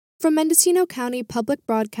From Mendocino County Public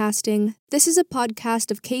Broadcasting, this is a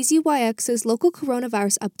podcast of KZYX's local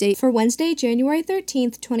coronavirus update for Wednesday, January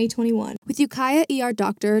 13th, 2021, with Ukiah ER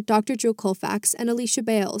Doctor, Dr. Drew Colfax, and Alicia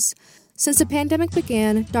Bales. Since the pandemic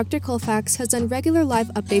began, Dr. Colfax has done regular live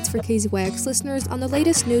updates for KZYX listeners on the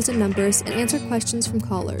latest news and numbers and answered questions from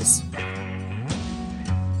callers.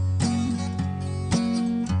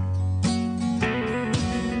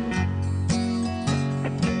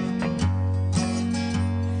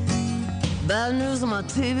 Bad news on my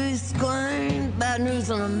TV screen, bad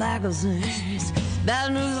news on the magazines,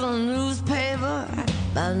 bad news on the newspaper,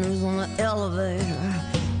 bad news on the elevator,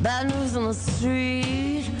 bad news on the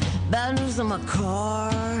street, bad news in my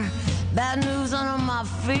car, bad news under my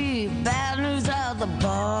feet, bad news at the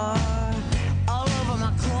bar, all over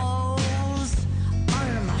my clothes,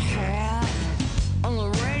 under my hat, on the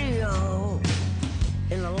radio.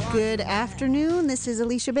 Good afternoon. This is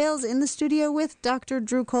Alicia Bales in the studio with Dr.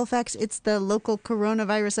 Drew Colfax. It's the local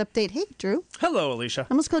coronavirus update. Hey, Drew. Hello, Alicia. I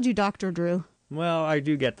almost called you Dr. Drew. Well, I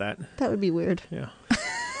do get that. That would be weird. Yeah.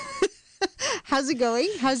 How's it going?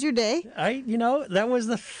 How's your day? That was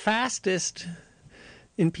the fastest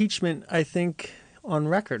impeachment, I think, on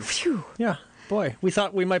record. Phew. Yeah. Boy, we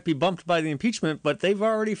thought we might be bumped by the impeachment, but they've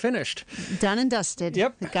already finished. Done and dusted.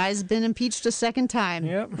 Yep. The guy's been impeached a second time.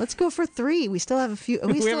 Yep. Let's go for 3. We still have a few.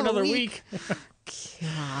 We have another week.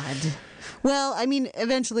 God. Well, I mean,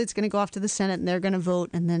 eventually it's going to go off to the Senate and they're going to vote.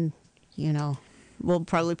 And then, we'll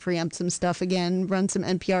probably preempt some stuff again, run some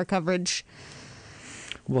NPR coverage.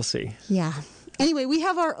 We'll see. Yeah. Anyway, we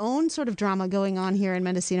have our own sort of drama going on here in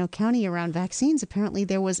Mendocino County around vaccines. Apparently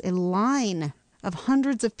there was a line of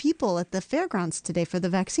hundreds of people at the fairgrounds today for the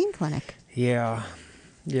vaccine clinic. Yeah.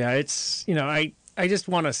 It's, I just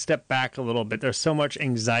want to step back a little bit. There's so much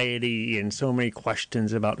anxiety and so many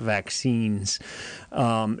questions about vaccines.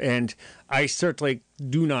 And I certainly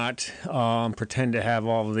do not pretend to have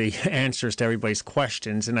all the answers to everybody's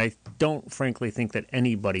questions. And I don't, frankly, think that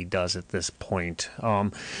anybody does at this point.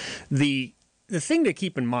 The thing to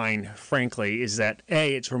keep in mind, frankly, is that,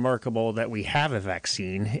 A, it's remarkable that we have a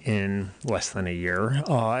vaccine in less than a year.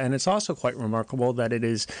 And it's also quite remarkable that it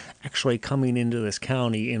is actually coming into this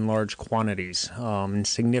county in large quantities, in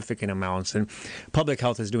significant amounts. And public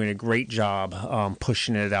health is doing a great job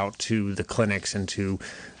pushing it out to the clinics and to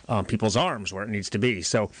people's arms where it needs to be.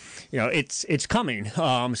 So, it's coming.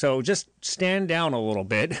 So just stand down a little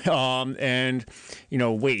bit and,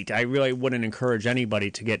 wait. I really wouldn't encourage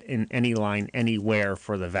anybody to get in any line anywhere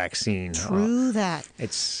for the vaccine. True that.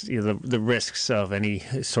 It's the risks of any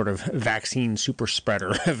sort of vaccine super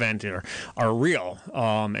spreader event are real.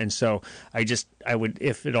 And so I would,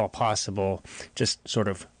 if at all possible, just sort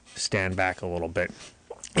of stand back a little bit.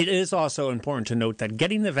 It is also important to note that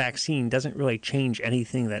getting the vaccine doesn't really change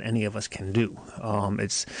anything that any of us can do.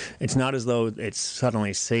 It's not as though it's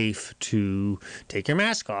suddenly safe to take your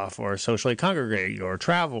mask off or socially congregate or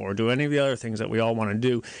travel or do any of the other things that we all want to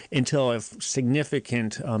do until a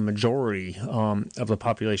significant majority of the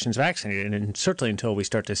population is vaccinated, and certainly until we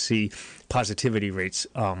start to see positivity rates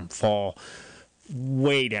fall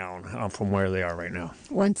way down from where they are right now.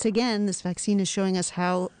 Once again, this vaccine is showing us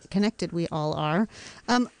how connected we all are.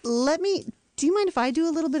 Do you mind if I do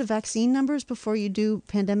a little bit of vaccine numbers before you do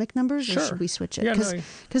pandemic numbers? Sure. Or should we switch it? Yeah,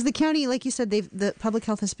 Because the county, like you said, the public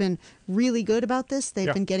health has been really good about this.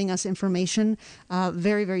 They've been getting us information,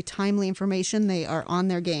 very, very timely information. They are on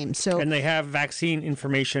their game. And they have vaccine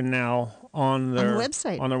information now on their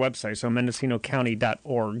website. So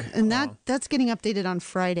mendocinocounty.org. And that's getting updated on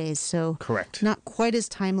Fridays. So correct. Not quite as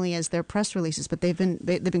timely as their press releases, but they've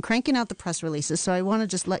been cranking out the press releases. So I want to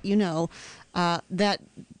just let you know that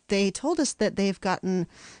they told us that they've gotten,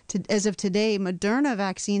 as of today, Moderna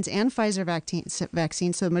vaccines and Pfizer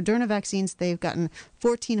vaccines. So Moderna vaccines, they've gotten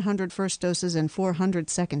 1,400 first doses and 400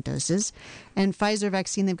 second doses. And Pfizer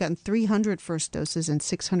vaccine, they've gotten 300 first doses and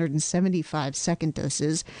 675 second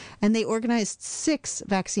doses. And they organized 6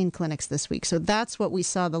 vaccine clinics this week. So that's what we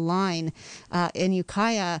saw the line in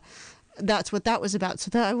Ukiah. That's what that was about.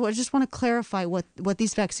 So I just want to clarify what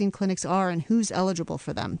these vaccine clinics are and who's eligible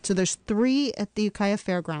for them. So there's 3 at the Ukiah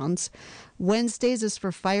Fairgrounds. Wednesdays is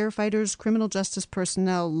for firefighters, criminal justice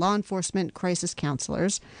personnel, law enforcement, crisis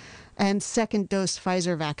counselors. And second dose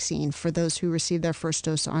Pfizer vaccine for those who received their first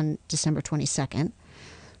dose on December 22nd.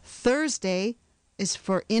 Thursday is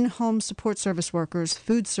for in-home support service workers,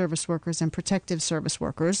 food service workers, and protective service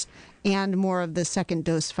workers, and more of the second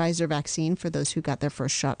dose Pfizer vaccine for those who got their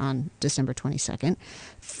first shot on December 22nd.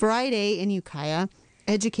 Friday in Ukiah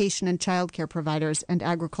education and childcare providers, and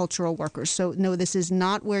agricultural workers. So no, this is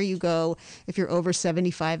not where you go if you're over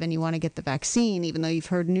 75 and you want to get the vaccine, even though you've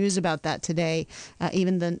heard news about that today,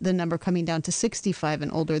 even the number coming down to 65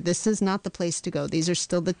 and older. This is not the place to go. These are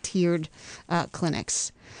still the tiered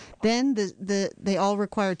clinics. Then they all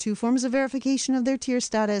require 2 forms of verification of their tier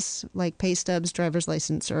status, like pay stubs, driver's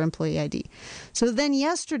license, or employee ID. So then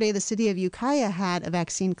yesterday, the city of Ukiah had a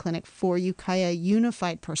vaccine clinic for Ukiah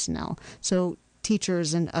Unified personnel, so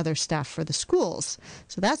teachers and other staff for the schools.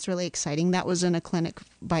 So that's really exciting. That was in a clinic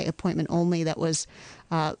by appointment only that was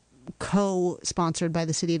co-sponsored by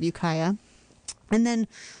the city of Ukiah. And then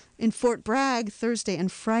in Fort Bragg, Thursday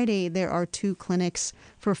and Friday, there are 2 clinics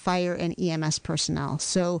for fire and EMS personnel.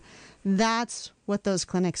 So that's what those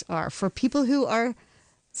clinics are. For people who are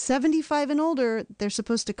 75 and older, they're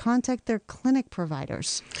supposed to contact their clinic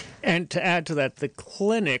providers. And to add to that, the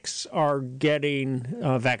clinics are getting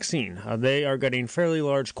vaccine. They are getting fairly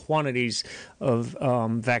large quantities of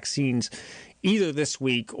vaccines either this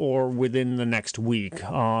week or within the next week.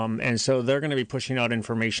 And so they're going to be pushing out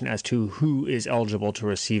information as to who is eligible to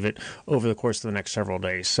receive it over the course of the next several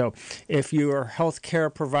days. So if your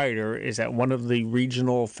healthcare provider is at one of the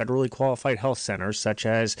regional federally qualified health centers, such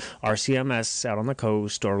as RCMS out on the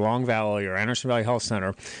coast or Long Valley or Anderson Valley Health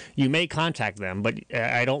Center, you may contact them, but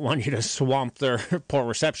I don't want you to swamp their poor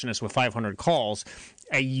receptionist with 500 calls.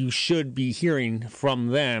 You should be hearing from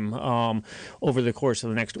them over the course of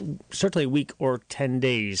the next, certainly week or 10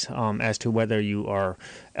 days as to whether you are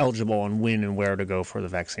eligible and when and where to go for the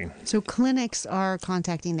vaccine. So clinics are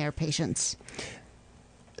contacting their patients.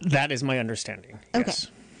 That is my understanding. Okay, yes.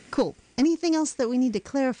 Cool. Anything else that we need to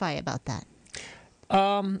clarify about that?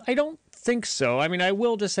 I don't think so. I mean, I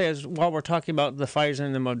will just say, as while we're talking about the Pfizer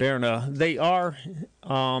and the Moderna, they are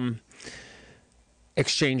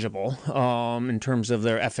exchangeable in terms of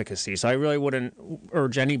their efficacy. So I really wouldn't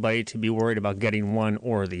urge anybody to be worried about getting one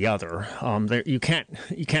or the other. You can't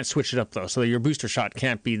switch it up though. So your booster shot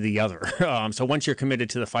can't be the other. So once you're committed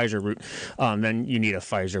to the Pfizer route, then you need a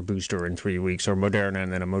Pfizer booster in 3 weeks, or Moderna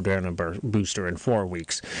and then a Moderna booster in 4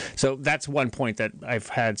 weeks. So that's one point that I've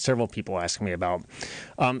had several people asking me about.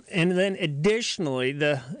 And then additionally,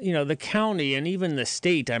 the county and even the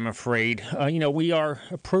state, I'm afraid, we are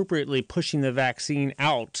appropriately pushing the vaccine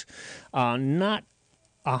out, not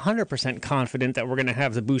 100% confident that we're going to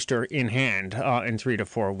have the booster in hand in 3 to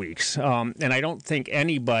 4 weeks. And I don't think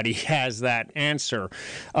anybody has that answer.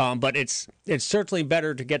 But it's certainly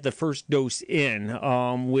better to get the first dose in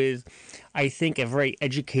with, I think, a very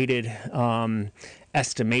educated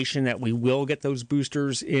estimation that we will get those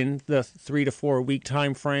boosters in the 3 to 4 week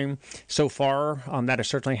time frame. So far, that has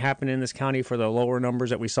certainly happened in this county for the lower numbers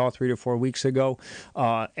that we saw 3 to 4 weeks ago.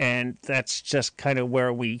 And that's just kind of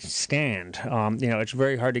where we stand. It's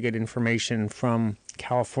very hard to get information from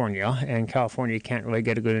California, and California can't really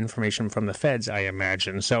get a good information from the feds, I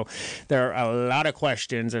imagine. So there are a lot of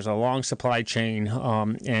questions. There's a long supply chain,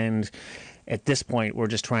 and at this point, we're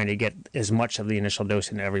just trying to get as much of the initial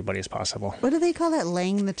dose into everybody as possible. What do they call that?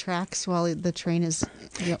 Laying the tracks while the train is...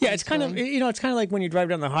 Yeah, it's kind of like when you drive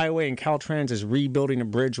down the highway and Caltrans is rebuilding a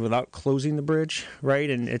bridge without closing the bridge, right?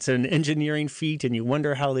 And it's an engineering feat, and you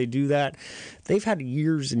wonder how they do that. They've had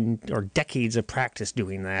years or decades of practice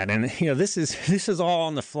doing that, and this is all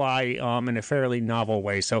on the fly in a fairly novel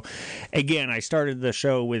way. So, again, I started the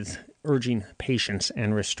show with urging patience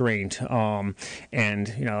and restraint,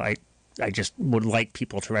 I just would like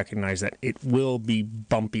people to recognize that it will be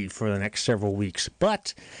bumpy for the next several weeks.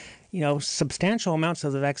 But, substantial amounts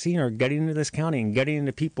of the vaccine are getting into this county and getting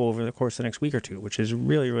into people over the course of the next week or two, which is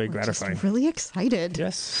really, really gratifying. Just really excited.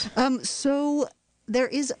 Yes. So there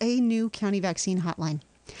is a new county vaccine hotline.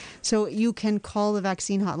 So you can call the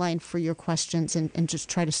vaccine hotline for your questions and just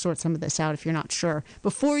try to sort some of this out if you're not sure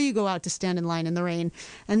before you go out to stand in line in the rain.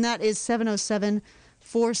 And that is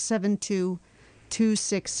 707-472-2663.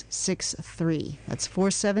 That's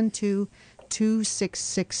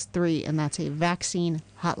 472-2663, and that's a vaccine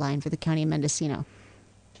hotline for the county of Mendocino.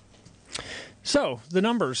 So the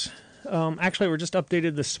numbers actually were just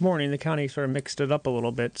updated this morning. The county sort of mixed it up a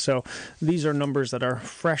little bit. So these are numbers that are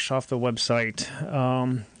fresh off the website.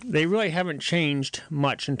 They really haven't changed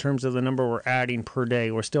much in terms of the number we're adding per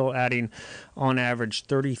day. We're still adding, on average,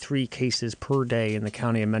 33 cases per day in the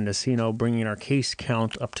county of Mendocino, bringing our case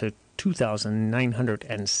count up to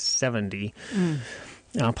 2,970.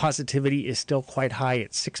 Positivity is still quite high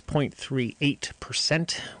at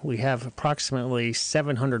 6.38%. We have approximately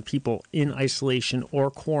 700 people in isolation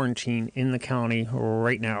or quarantine in the county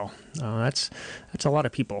right now. That's a lot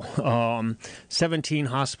of people. 17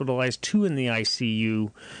 hospitalized, 2 in the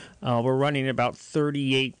ICU. We're running about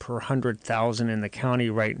 38 per 100,000 in the county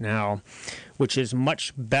right now, which is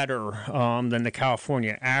much better than the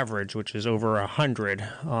California average, which is over 100.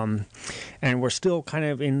 And we're still kind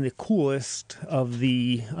of in the coolest of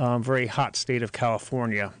the very hot state of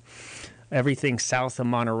California. Everything south of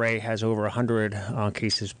Monterey has over 100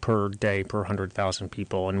 cases per day per 100,000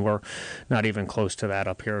 people, and we're not even close to that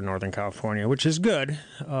up here in Northern California, which is good,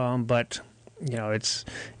 but it's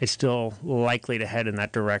still likely to head in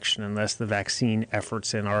that direction unless the vaccine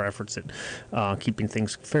efforts and our efforts at keeping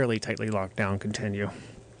things fairly tightly locked down continue.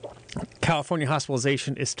 California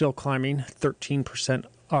hospitalization is still climbing, 13%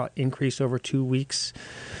 increase over 2 weeks.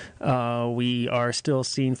 We are still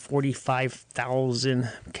seeing 45,000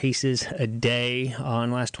 cases a day in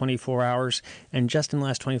the last 24 hours. And just in the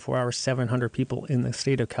last 24 hours, 700 people in the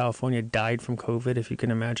state of California died from COVID, if you can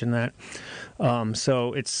imagine that.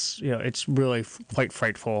 So it's really quite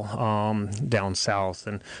frightful down south.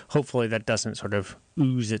 And hopefully that doesn't sort of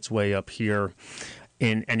ooze its way up here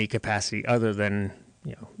in any capacity other than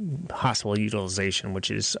hospital utilization, which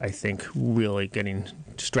is, I think, really getting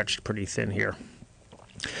stretched pretty thin here.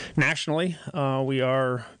 Nationally, we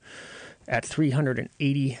are at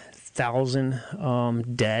 380,000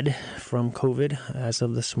 dead from COVID as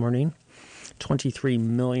of this morning. 23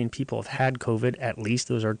 million people have had COVID, at least.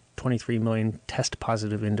 Those are 23 million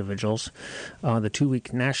test-positive individuals. The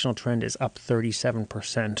 2-week national trend is up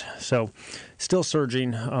 37%. So still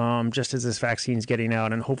surging just as this vaccine is getting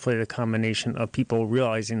out, and hopefully the combination of people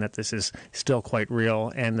realizing that this is still quite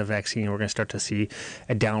real and the vaccine, we're going to start to see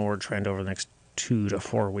a downward trend over the next 2 to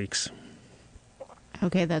 4 weeks.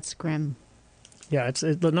 Okay, that's grim. Yeah,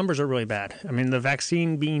 the numbers are really bad. I mean, the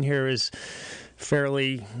vaccine being here is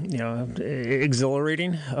fairly,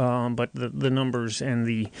 exhilarating, but the numbers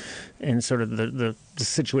and sort of the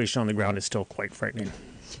situation on the ground is still quite frightening.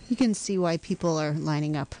 You can see why people are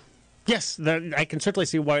lining up. Yes, I can certainly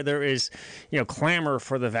see why there is, clamor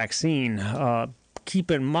for the vaccine.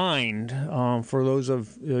 Keep in mind, for those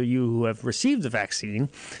of you who have received the vaccine,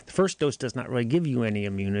 the first dose does not really give you any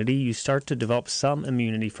immunity. You start to develop some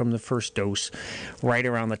immunity from the first dose right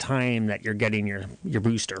around the time that you're getting your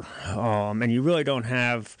booster. And you really don't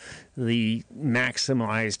have the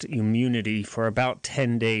maximized immunity for about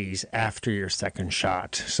 10 days after your second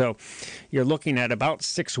shot. So you're looking at about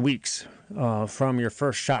 6 weeks from your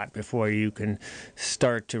first shot before you can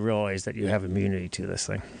start to realize that you have immunity to this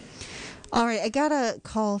thing. All right, I got a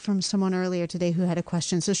call from someone earlier today who had a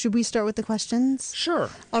question. So should we start with the questions? Sure.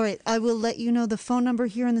 All right, I will let you know the phone number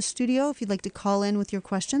here in the studio. If you'd like to call in with your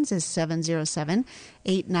questions is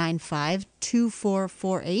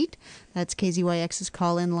 707-895-2448. That's KZYX's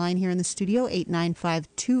call-in line here in the studio,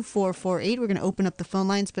 895-2448. We're going to open up the phone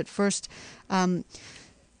lines, but first, I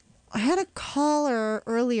had a caller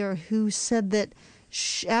earlier who said that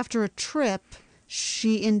after a trip,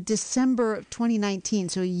 in December of 2019,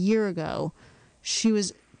 so a year ago, she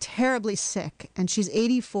was terribly sick, and she's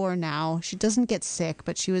 84 now. She doesn't get sick,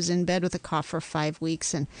 but she was in bed with a cough for 5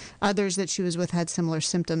 weeks, and others that she was with had similar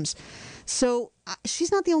symptoms. So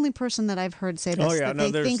she's not the only person that I've heard say this,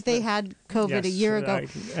 they think they had COVID a year ago.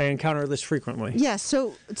 I encounter this frequently. Yes,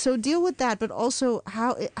 so deal with that, but also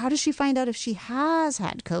how does she find out if she has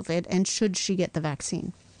had COVID, and should she get the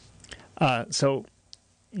vaccine?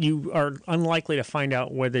 You are unlikely to find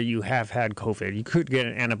out whether you have had COVID. You could get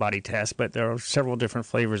an antibody test, but there are several different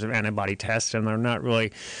flavors of antibody tests, and they're not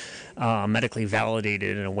really medically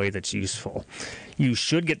validated in a way that's useful. You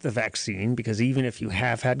should get the vaccine because even if you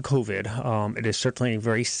have had COVID, it is certainly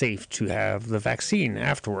very safe to have the vaccine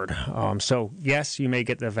afterward. So yes, you may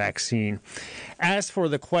get the vaccine. As for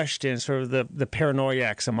the question, sort of the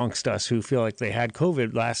paranoiacs amongst us who feel like they had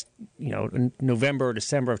COVID last, November or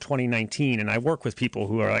December of 2019, and I work with people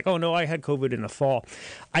who are like, oh no, I had COVID in the fall.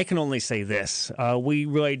 I can only say this. We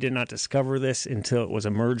really did not discover this until it was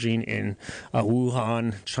emerging in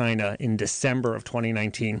Wuhan, China in December of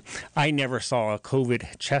 2019. I never saw a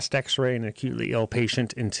COVID chest x-ray in an acutely ill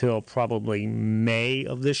patient until probably May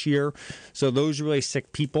of this year. So those really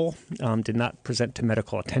sick people did not present to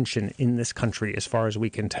medical attention in this country, as far as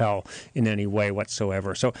we can tell, in any way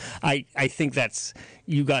whatsoever. So I think that's,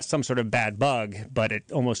 you got some sort of bad bug, but it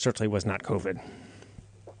almost certainly was not COVID.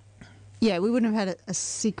 Yeah, we wouldn't have had a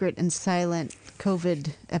secret and silent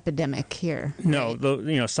COVID epidemic here. No,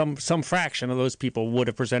 some fraction of those people would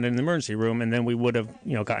have presented in the emergency room, and then we would have,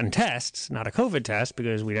 gotten tests, not a COVID test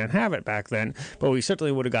because we didn't have it back then, but we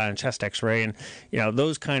certainly would have gotten a chest X-ray, and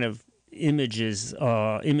those kind of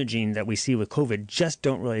imaging that we see with COVID just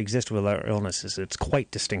don't really exist with other illnesses. It's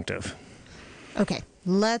quite distinctive. Okay,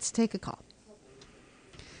 let's take a call.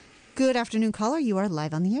 Good afternoon, caller. You are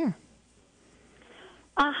live on the air.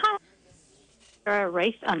 Hi, Sarah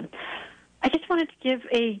Rice. I just wanted to give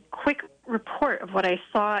a quick report of what I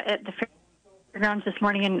saw at the fairgrounds this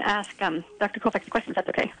morning and ask Dr. Colfax questions, if that's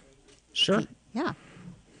okay. Sure. Yeah.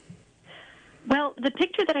 Well, the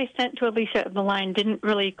picture that I sent to Alicia of the line didn't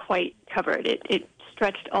really quite cover it. It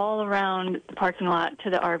stretched all around the parking lot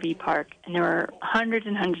to the RV park, and there were hundreds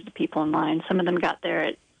and hundreds of people in line. Some of them got there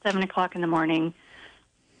at 7 o'clock in the morning.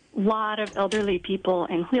 A lot of elderly people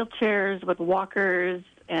in wheelchairs with walkers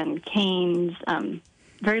and canes,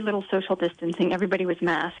 very little social distancing. Everybody was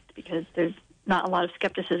masked because there's not a lot of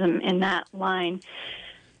skepticism in that line.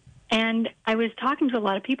 And I was talking to a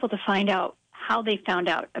lot of people to find out how they found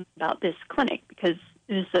out about this clinic, because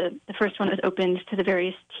it was the first one that was opened to the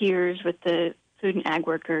various tiers with the food and ag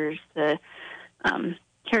workers, the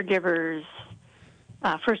caregivers,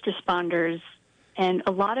 first responders. And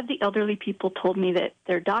a lot of the elderly people told me that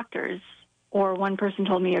their doctors, or one person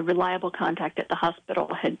told me a reliable contact at the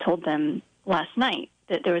hospital had told them last night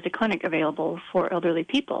that there was a clinic available for elderly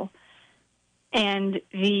people. And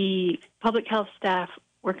the public health staff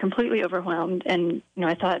were completely overwhelmed. And,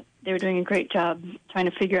 I thought they were doing a great job trying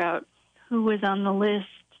to figure out who was on the list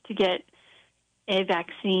to get a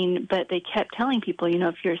vaccine. But they kept telling people,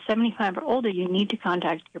 if you're 75 or older, you need to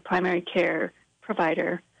contact your primary care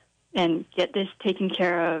provider and get this taken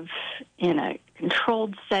care of in a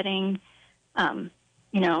controlled setting,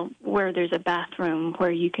 where there's a bathroom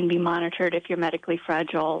where you can be monitored if you're medically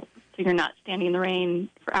fragile, so you're not standing in the rain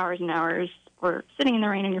for hours and hours or sitting in the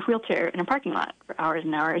rain in your wheelchair in a parking lot for hours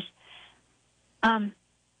and hours.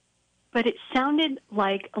 But it sounded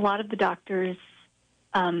like a lot of the doctors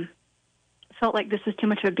felt like this was too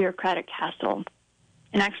much of a bureaucratic hassle.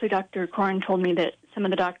 And actually, Dr. Corin told me that some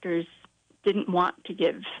of the doctors didn't want to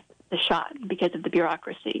give the shot because of the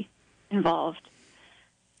bureaucracy involved.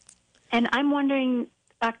 And I'm wondering,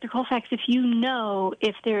 Dr. Colfax, if you know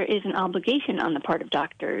if there is an obligation on the part of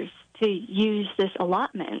doctors to use this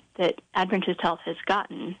allotment that Adventist Health has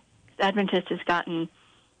gotten. Adventist has gotten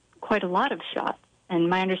quite a lot of shots, and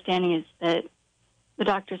my understanding is that the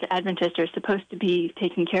doctors at Adventist are supposed to be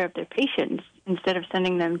taking care of their patients instead of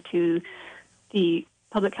sending them to the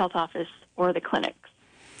public health office or the clinics.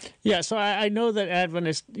 Yeah, so I know that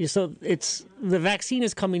Adventist, so it's the vaccine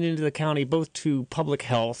is coming into the county both to public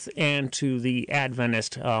health and to the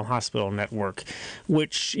Adventist hospital network,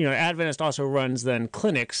 which, Adventist also runs then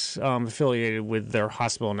clinics affiliated with their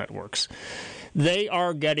hospital networks. They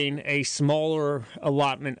are getting a smaller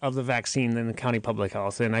allotment of the vaccine than the county public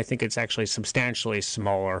health, and I think it's actually substantially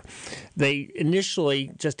smaller. They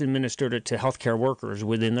initially just administered it to healthcare workers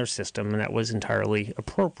within their system, and that was entirely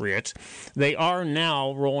appropriate. They are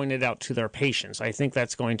now rolling it out to their patients. I think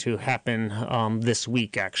that's going to happen this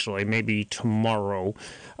week, actually, maybe tomorrow.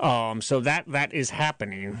 So that is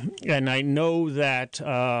happening, and I know that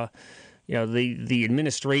the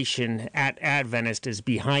administration at Adventist is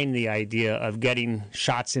behind the idea of getting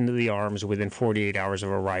shots into the arms within 48 hours of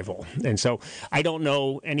arrival. And so I don't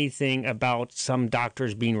know anything about some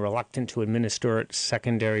doctors being reluctant to administer it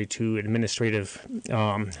secondary to administrative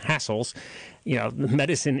hassles.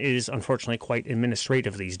 Medicine is unfortunately quite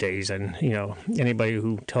administrative these days. And, anybody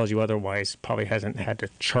who tells you otherwise probably hasn't had to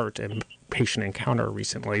chart a patient encounter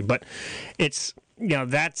recently. But it's...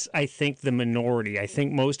 that's, I think, the minority. I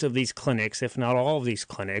think most of these clinics, if not all of these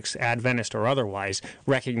clinics, Adventist or otherwise,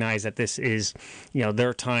 recognize that this is,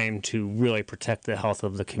 their time to really protect the health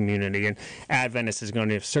of the community. And Adventist is going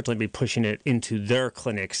to certainly be pushing it into their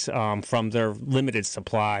clinics from their limited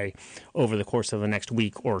supply over the course of the next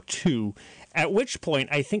week or two, at which point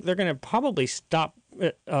I think they're going to probably stop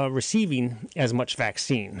receiving as much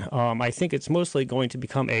vaccine. I think it's mostly going to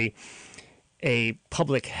become a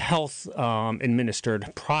public health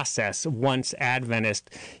administered process once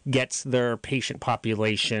Adventist gets their patient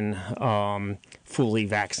population fully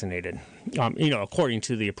vaccinated, according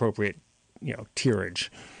to the appropriate, tierage.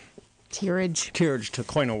 Tierage, to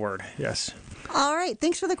coin a word, yes. All right.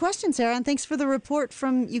 Thanks for the question, Sarah, and thanks for the report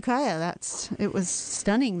from Ukiah. It was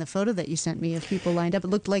stunning, the photo that you sent me of people lined up. It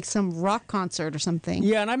looked like some rock concert or something.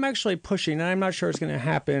 Yeah, and I'm actually pushing, and I'm not sure it's going to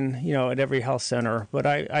happen, at every health center, but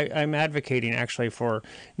I'm advocating actually for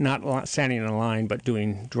not standing in a line, but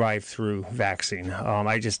doing drive-through vaccine.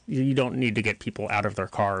 You don't need to get people out of their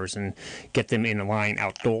cars and get them in a line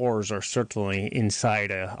outdoors or certainly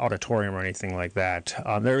inside an auditorium or anything like that.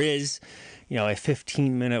 There is a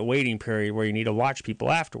 15-minute waiting period where you need to watch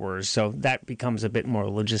people afterwards. So that becomes a bit more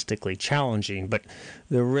logistically challenging. But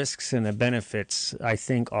the risks and the benefits, I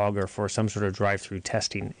think, augur for some sort of drive-through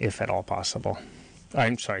testing, if at all possible.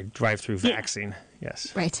 I'm sorry, drive-through vaccine.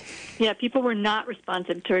 Yes. Right. Yeah, people were not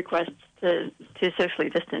responsive to requests to socially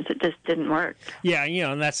distance. It just didn't work. Yeah,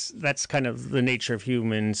 and that's kind of the nature of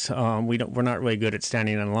humans. We're not really good at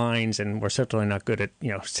standing in lines, and we're certainly not good at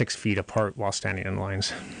 6 feet apart while standing in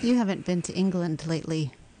lines. You haven't been to England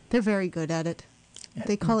lately. They're very good at it.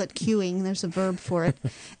 They call it queuing. There's a verb for it.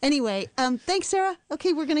 Anyway, thanks, Sarah.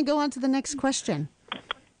 Okay, we're going to go on to the next question.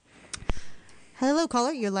 Hello,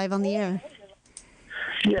 caller. You're live on the air.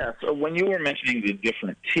 Yeah, so when you were mentioning the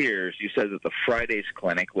different tiers, you said that the Fridays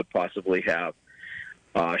clinic would possibly have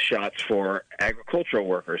shots for agricultural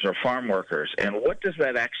workers or farm workers. And what does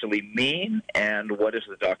that actually mean, and what is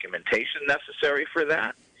the documentation necessary for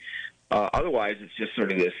that? Otherwise, it's just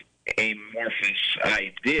sort of this amorphous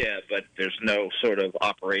idea, but there's no sort of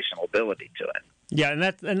operational ability to it. Yeah,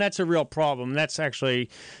 and that's a real problem. That's actually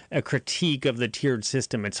a critique of the tiered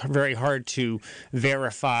system. It's very hard to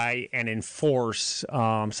verify and enforce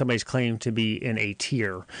somebody's claim to be in a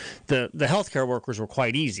tier. The healthcare workers were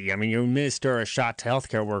quite easy. I mean, you administer a shot to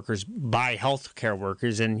healthcare workers by healthcare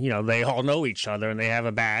workers, and they all know each other, and they have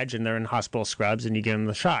a badge, and they're in hospital scrubs, and you give them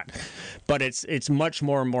the shot. But it's much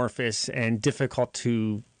more amorphous and difficult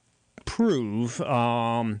to prove.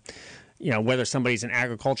 Whether somebody's an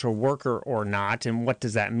agricultural worker or not, and what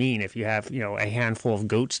does that mean? If you have, a handful of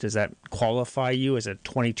goats, does that qualify you as a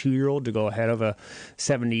 22-year-old to go ahead of a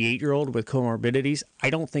 78-year-old with comorbidities?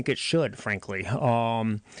 I don't think it should, frankly.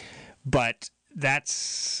 But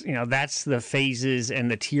that's the phases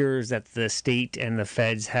and the tiers that the state and the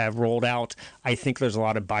feds have rolled out. I think there's a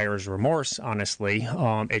lot of buyer's remorse, honestly.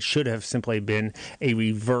 It should have simply been a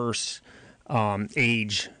reverse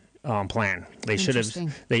age plan. They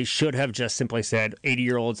should have just simply said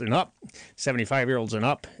 80-year-olds and up, 75-year-olds and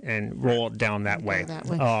up, and roll it down that way.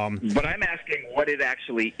 But I'm asking what it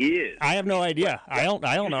actually is. I have no idea. I don't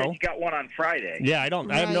know. You got one on Friday. Yeah, I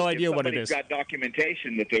have no idea what it is. If somebody's got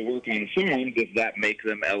documentation that they work on farms, does that make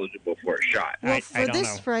them eligible for a shot? Well, for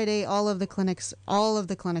this Friday, all of the clinics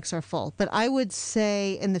are full. But I would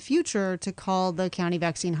say in the future to call the county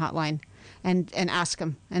vaccine hotline and ask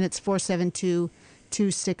them. And it's 472-2663.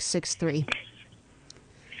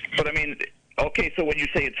 But I mean, okay, so when you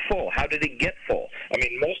say it's full, how did it get full? I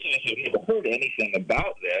mean, most of us have never heard anything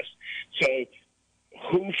about this. So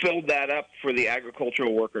who filled that up for the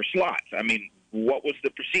agricultural worker slots? I mean, what was the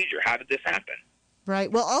procedure? How did this happen?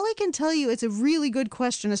 Right. Well, all I can tell you, it's a really good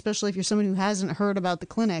question, especially if you're someone who hasn't heard about the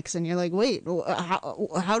clinics and you're like, wait,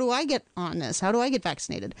 how do I get on this? How do I get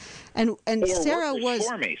vaccinated? And Sarah was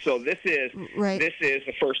for me. So this is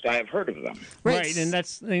the first I have heard of them. Right, and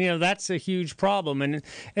that's a huge problem, and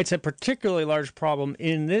it's a particularly large problem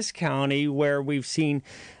in this county where we've seen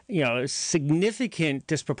significant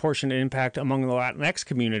disproportionate impact among the Latinx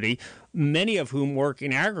community, many of whom work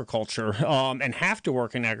in agriculture and have to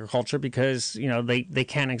work in agriculture because they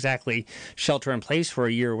can't exactly shelter in place for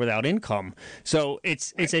a year without income. So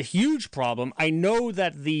it's a huge problem. I know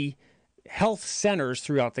that the health centers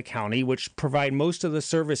throughout the county, which provide most of the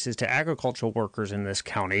services to agricultural workers in this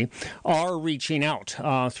county, are reaching out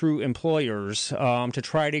through employers to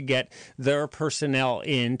try to get their personnel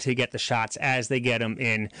in to get the shots as they get them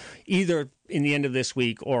in, either in the end of this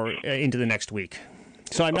week or into the next week.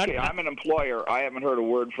 So I'm an employer. I haven't heard a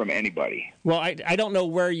word from anybody. Well, I don't know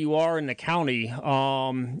where you are in the county,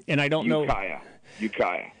 and I don't know.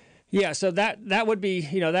 Ukiah. Yeah, so that would be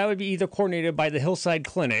either coordinated by the Hillside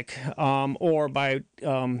Clinic or by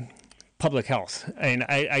Public Health, and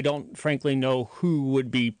I don't frankly know who would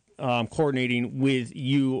be coordinating with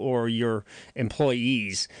you or your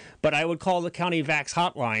employees. But I would call the county Vax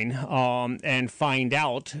hotline and find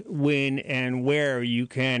out when and where you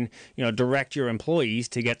can direct your employees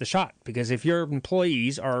to get the shot. Because if your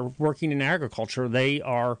employees are working in agriculture, they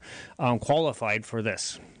are qualified for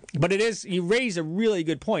this. But you raise a really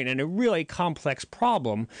good point and a really complex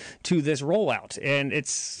problem to this rollout. And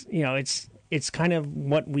it's kind of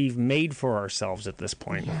what we've made for ourselves at this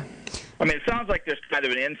point. I mean, it sounds like there's kind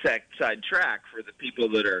of an inside track for the people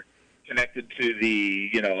that are connected to the,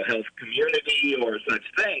 health community or such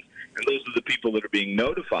things. And those are the people that are being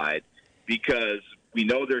notified because we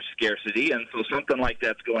know there's scarcity. And so something like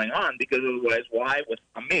that's going on because otherwise, why would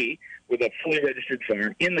me, with a fully registered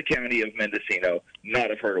farm in the county of Mendocino, not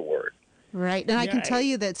have heard a word? Right. And I can tell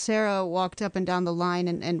you that Sarah walked up and down the line,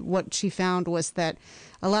 and what she found was that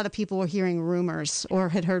a lot of people were hearing rumors or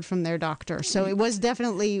had heard from their doctor. So it was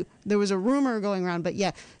definitely, there was a rumor going around. But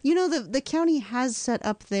yeah, the county has set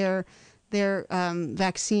up their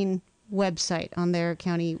vaccine website on their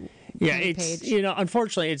county Yeah, landing it's page.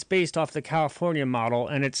 Unfortunately, it's based off the California model,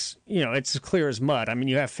 and it's as clear as mud. I mean,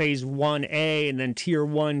 you have phase 1A, and then tier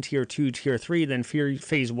 1, tier 2, tier 3, then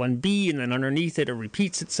phase 1B, and then underneath it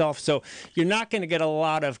repeats itself. So you're not going to get a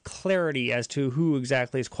lot of clarity as to who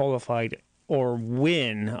exactly is qualified or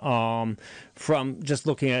when from just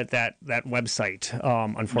looking at that website.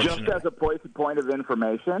 Unfortunately, Just as a point of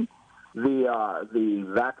information, the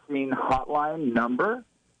vaccine hotline number,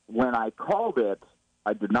 when I called it,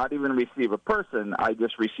 I did not even receive a person. I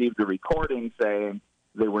just received a recording saying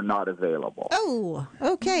they were not available. Oh,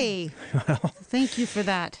 okay. Thank you for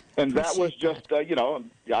that. And that was just, I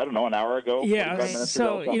don't know, an hour ago. Yeah, 45 minutes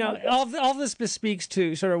so ago, like all this bespeaks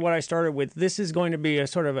to sort of what I started with. This is going to be a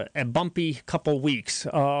sort of a bumpy couple weeks.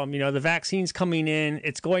 The vaccine's coming in.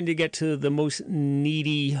 It's going to get to the most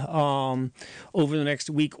needy over the next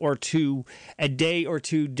week or two. A day or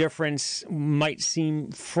two difference might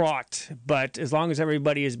seem fraught, but as long as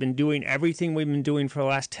everybody has been doing everything we've been doing for the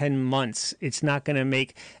last 10 months, it's not going to make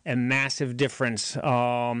a massive difference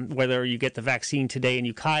whether you get the vaccine today and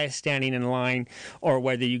Ukiah standing in line, or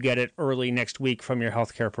whether you get it early next week from your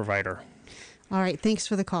healthcare provider. All right. Thanks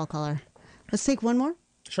for the call, caller. Let's take one more.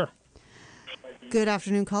 Sure. Good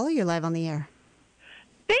afternoon, caller. You're live on the air.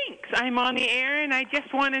 Thanks. I'm on the air, and I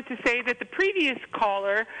just wanted to say that the previous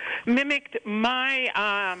caller mimicked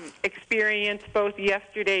my experience both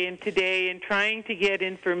yesterday and today in trying to get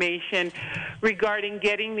information regarding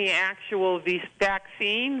getting the actual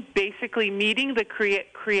vaccine, basically meeting the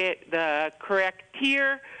correct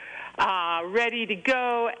tier, ready to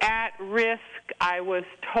go, at risk. I was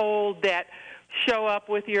told that show up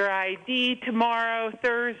with your ID tomorrow,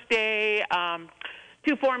 Thursday,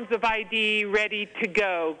 2 forms of ID ready to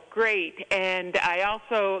go. Great. And I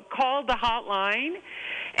also called the hotline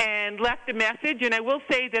and left a message, and I will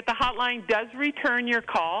say that the hotline does return your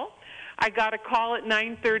call. I got a call at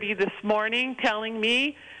 9:30 this morning telling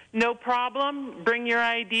me, no problem, bring your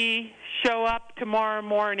ID, show up tomorrow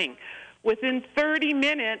morning. Within 30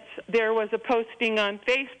 minutes, there was a posting on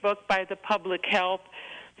Facebook by the Public Health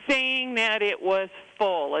saying that it was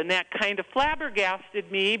full, and that kind of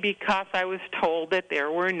flabbergasted me because I was told that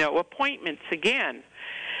there were no appointments again.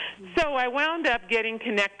 So I wound up getting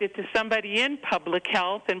connected to somebody in Public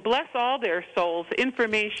Health, and bless all their souls,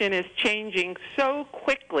 information is changing so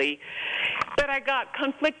quickly. But I got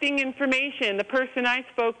conflicting information. The person I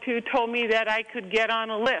spoke to told me that I could get on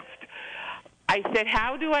a list. I said,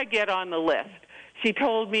 how do I get on the list? She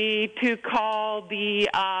told me to call the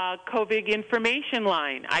COVID information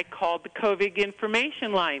line. I called the COVID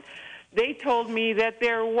information line. They told me that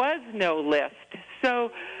there was no list.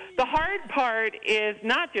 So the hard part is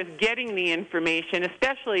not just getting the information,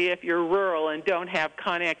 especially if you're rural and don't have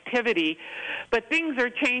connectivity, but things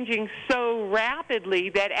are changing so rapidly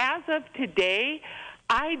that as of today,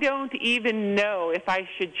 I don't even know if I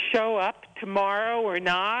should show up tomorrow or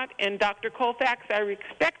not. And Dr. Colfax, I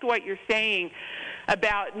respect what you're saying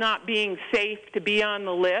about not being safe to be on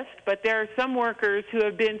the list, but there are some workers who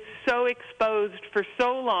have been so exposed for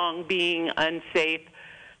so long being unsafe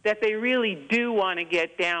that they really do want to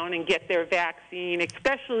get down and get their vaccine,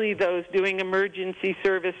 especially those doing emergency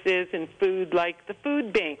services and food like the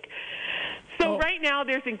food bank. So right now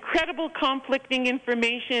there's incredible conflicting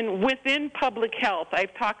information within Public Health.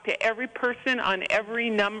 I've talked to every person on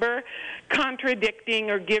every number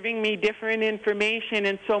contradicting or giving me different information.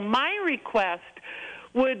 And so my request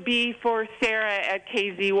would be for Sarah at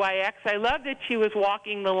KZYX. I love that she was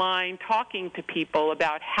walking the line talking to people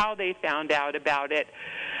about how they found out about it.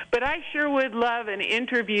 But I sure would love an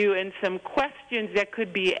interview and some questions that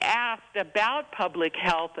could be asked about public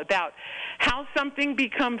health, about how something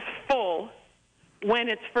becomes full when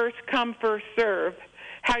it's first come, first serve,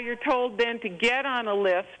 how you're told then to get on a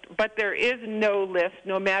list, but there is no list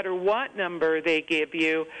no matter what number they give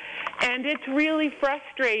you. And it's really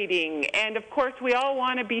frustrating. And, of course, we all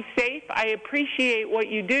want to be safe. I appreciate what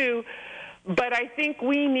you do, but I think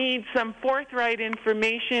we need some forthright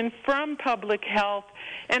information from public health.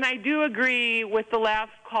 And I do agree with the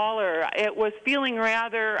last caller. It was feeling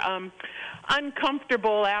rather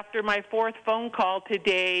uncomfortable after my 4th phone call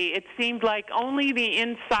today. It seemed like only the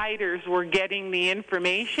insiders were getting the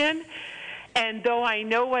information. And though I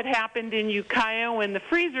know what happened in Ukiah when the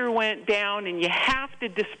freezer went down and you have to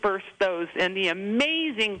disperse those, and the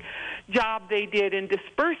amazing job they did in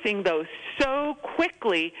dispersing those so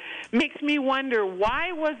quickly, makes me wonder,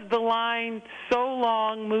 why was the line so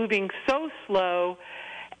long, moving so slow?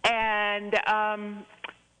 And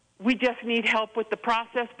we just need help with the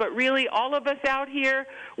process. But really, all of us out here,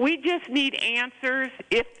 we just need answers.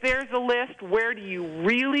 If there's a list, where do you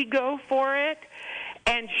really go for it?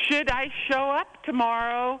 And should I show up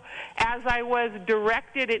tomorrow as I was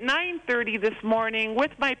directed at 9:30 this morning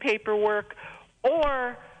with my paperwork,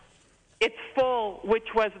 or it's full,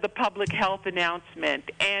 which was the public health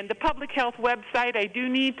announcement? And the public health website, I do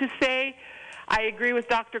need to say, I agree with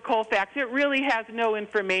Dr. Colfax. It really has no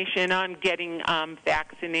information on getting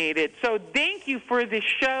vaccinated. So thank you for this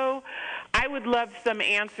show. I would love some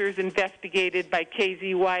answers investigated by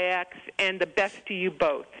KZYX, and the best to you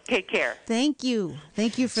both. Take care. Thank you.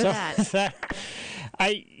 Thank you for that.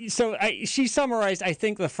 She summarized, I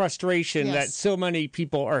think, the frustration that so many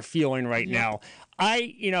people are feeling right now.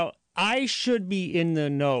 I should be in the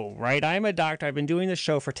know, right? I'm a doctor. I've been doing this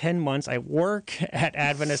show for 10 months. I work at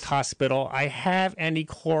Adventist Hospital. I have Andy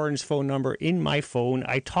Coren's phone number in my phone.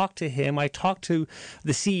 I talk to him. I talk to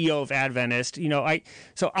the CEO of Adventist.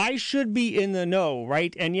 So I should be in the know,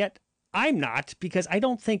 right? And yet I'm not, because I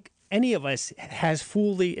don't think any of us has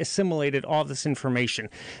fully assimilated all this information.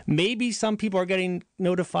 Maybe some people are getting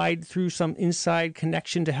notified through some inside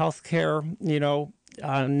connection to healthcare,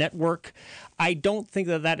 network. I don't think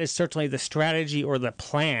that is certainly the strategy or the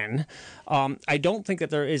plan. I don't think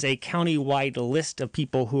that there is a county-wide list of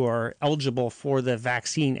people who are eligible for the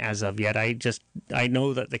vaccine as of yet. I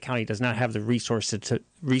know that the county does not have the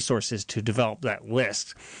resources to develop that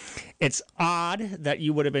list. It's odd that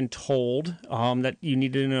you would have been told that you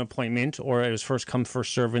needed an appointment, or it was first come,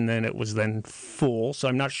 first serve, and then it was then full. So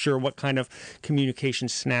I'm not sure what kind of communication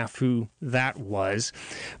snafu that was.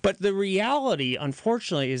 But the reality,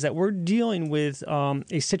 unfortunately, is that we're dealing with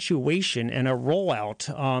a situation and a rollout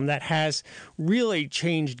that has really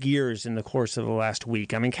changed gears in the course of the last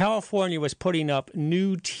week. I mean, California was putting up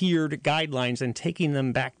new tiered guidelines and taking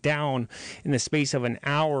them back down in the space of an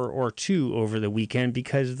hour or two over the weekend,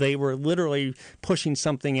 because they were literally pushing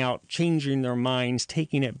something out, changing their minds,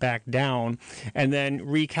 taking it back down, and then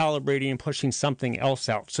recalibrating and pushing something else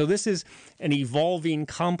out. So this is an evolving,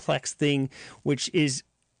 complex thing, which is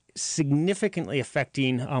significantly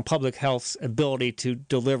affecting public health's ability to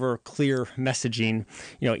deliver clear messaging,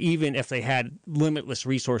 even if they had limitless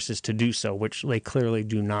resources to do so, which they clearly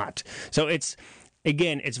do not. So it's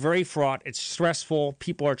very fraught. It's stressful.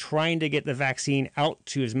 People are trying to get the vaccine out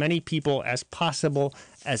to as many people as possible,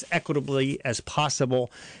 as equitably as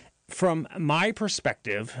possible. From my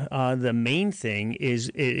perspective, the main thing is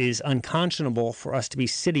it is unconscionable for us to be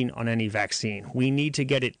sitting on any vaccine. We need to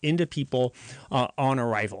get it into people on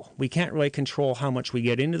arrival. We can't really control how much we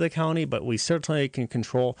get into the county, but we certainly can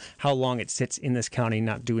control how long it sits in this county,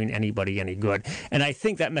 not doing anybody any good. And I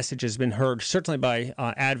think that message has been heard certainly by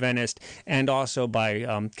Adventist and also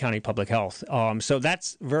by county public health. So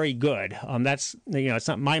that's very good. It's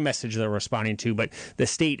not my message they're responding to, but the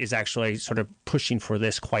state is actually sort of pushing for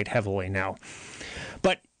this quite heavily now.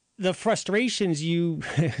 But the frustrations you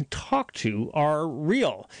talk to are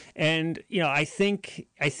real. And, I think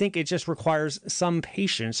it just requires some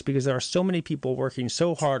patience, because there are so many people working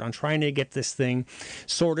so hard on trying to get this thing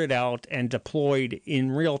sorted out and deployed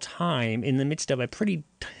in real time in the midst of a pretty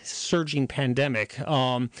surging pandemic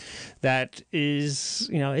that is,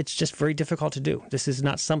 it's just very difficult to do. This is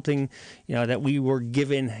not something, that we were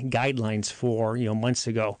given guidelines for, months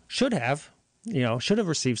ago. Should have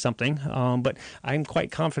received something, but I'm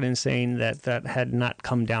quite confident in saying that had not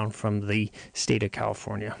come down from the state of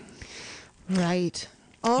California. Right.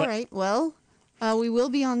 All right. Well, we will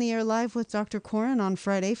be on the air live with Dr. Coren on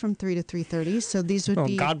Friday from 3 to 3:30. So these would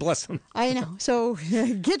be... God bless him. I know. So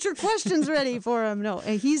get your questions ready for him. No,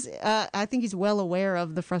 I think he's well aware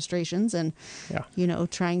of the frustrations and,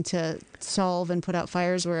 trying to solve and put out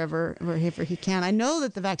fires wherever he can. I know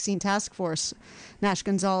that the Vaccine Task Force, Nash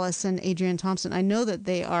Gonzalez and Adrienne Thompson, I know that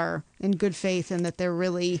they are in good faith and that they're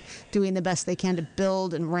really doing the best they can to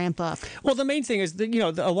build and ramp up. Well, the main thing is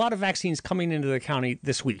that, a lot of vaccines coming into the county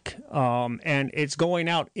this week, and it's going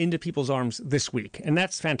out into people's arms this week, and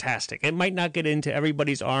that's fantastic. It might not get into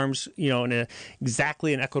everybody's arms, in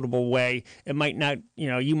exactly an equitable way. It might not,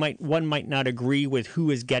 one might not agree with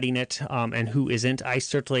who is getting it and who isn't. I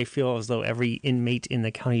certainly feel as though every inmate in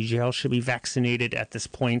the county jail should be vaccinated at this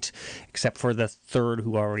point, except for the third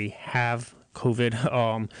who already have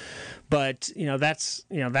COVID. But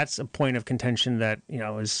that's a point of contention that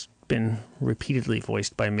has been repeatedly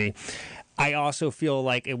voiced by me. I also feel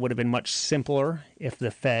like it would have been much simpler if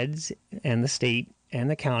the feds and the state and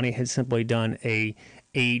the county had simply done a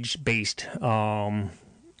age-based vaccine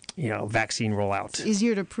rollout. It's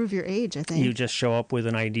easier to prove your age, I think. You just show up with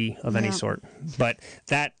an ID of any sort. But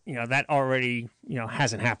that already,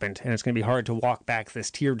 hasn't happened. And it's going to be hard to walk back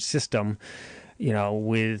this tiered system,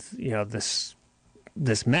 with,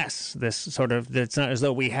 this mess, it's not as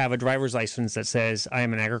though we have a driver's license that says I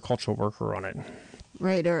am an agricultural worker on it.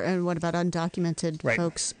 Right, and what about undocumented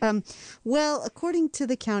folks? Well, according to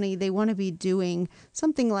the county, they want to be doing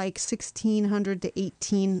something like 1,600 to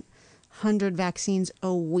 1,800 vaccines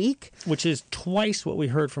a week. Which is twice what we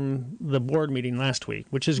heard from the board meeting last week,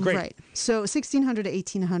 which is great. Right. So 1,600 to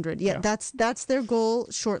 1,800. Yeah, that's their goal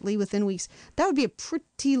shortly, within weeks. That would be a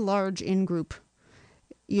pretty large in-group.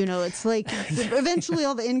 You know, it's like eventually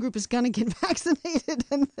all the in-group is going to get vaccinated.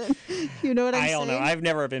 And then, you know what I'm saying? I don't know. I've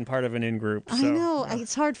never been part of an in-group. So. I know.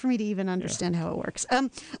 It's hard for me to even understand how it works.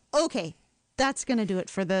 Okay. That's going to do it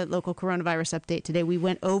for the local coronavirus update today. We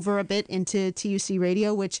went over a bit into TUC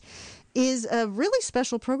Radio, which is a really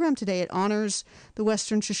special program today. It honors the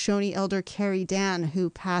Western Shoshone elder Carrie Dan,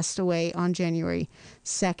 who passed away on January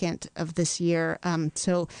 2nd of this year.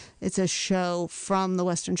 So it's a show from the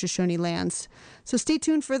Western Shoshone lands. So stay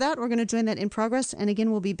tuned for that. We're going to join that in progress. And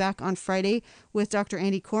again, we'll be back on Friday with Dr.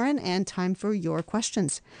 Andy Coren and time for your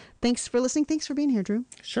questions. Thanks for listening. Thanks for being here, Drew.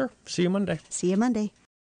 Sure. See you Monday. See you Monday.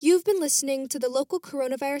 You've been listening to the local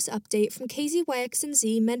coronavirus update from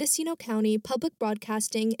KZYX&Z, Mendocino County Public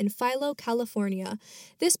Broadcasting in Philo, California.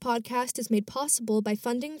 This podcast is made possible by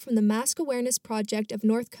funding from the Mask Awareness Project of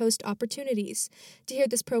North Coast Opportunities. To hear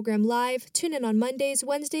this program live, tune in on Mondays,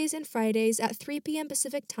 Wednesdays, and Fridays at 3 p.m.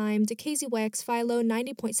 Pacific Time to KZYX Philo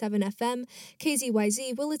 90.7 FM,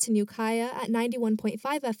 KZYZ Willits Ukiah at 91.5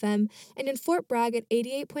 FM, and in Fort Bragg at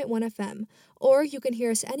 88.1 FM. Or you can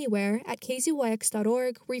hear us anywhere at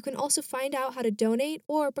kzyx.org, where you can also find out how to donate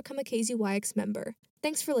or become a KZYX member.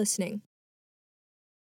 Thanks for listening.